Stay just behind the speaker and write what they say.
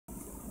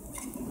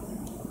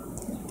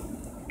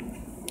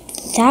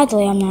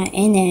sadly, I'm not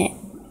in it.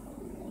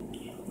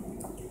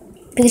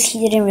 Because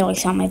he didn't really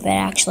sound my bed,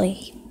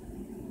 actually.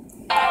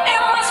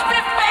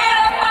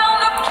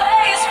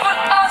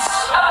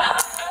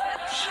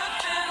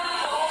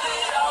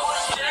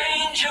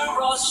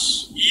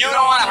 You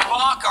don't wanna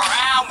walk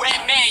around with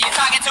me. You're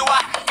talking to a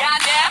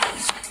goddamn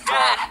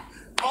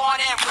born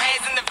and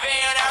raised in the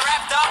field and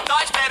wrapped up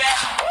Dutch, baby.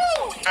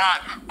 Woo!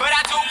 But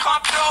I do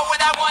come through with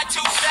that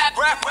 1-2 step.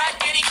 Rap,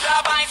 kitty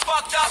club, I ain't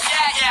fucked up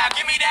yet. Yeah,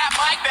 give me that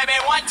mic, baby.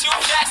 1-2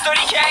 checks,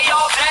 30K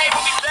all day.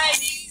 When we play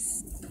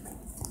these.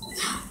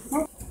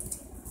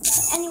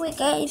 Anyway,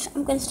 guys,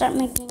 I'm gonna start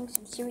making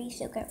some series,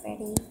 so get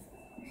ready.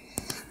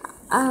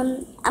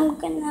 I'm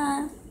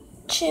gonna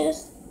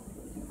choose.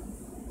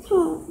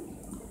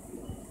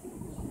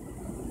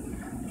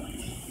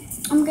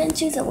 I'm gonna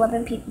choose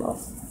 11 people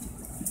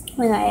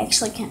when I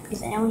actually can't,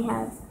 because I only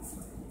have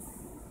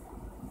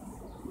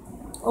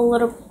a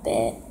little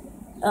bit,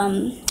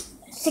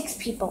 6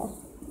 people.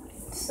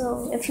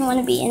 So if you want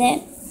to be in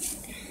it,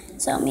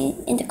 tell me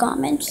in the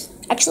comments.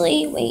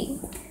 Actually, wait,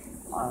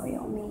 are we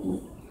only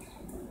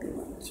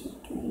 1, 2,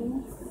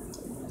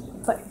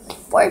 3,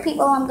 4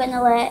 people I'm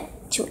gonna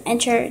let to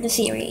enter the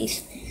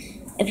series.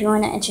 If you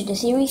want to enter the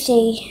series,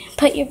 say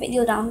put your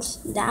video down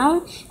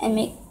and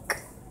make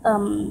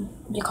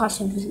your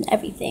costumes and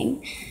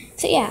everything.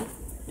 So yeah,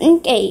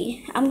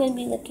 okay, I'm gonna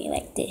be looking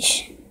like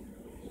this.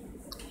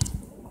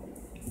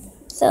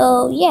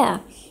 So yeah,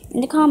 in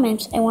the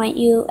comments, I want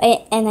you,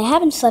 and I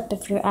haven't slept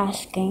if you're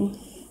asking,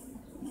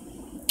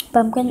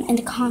 but in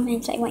the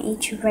comments, I want you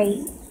to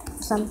write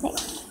something.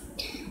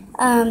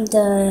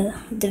 The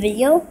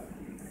video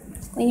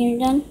when you're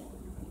done.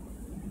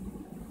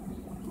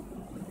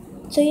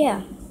 So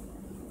yeah,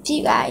 see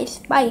you guys.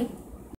 Bye.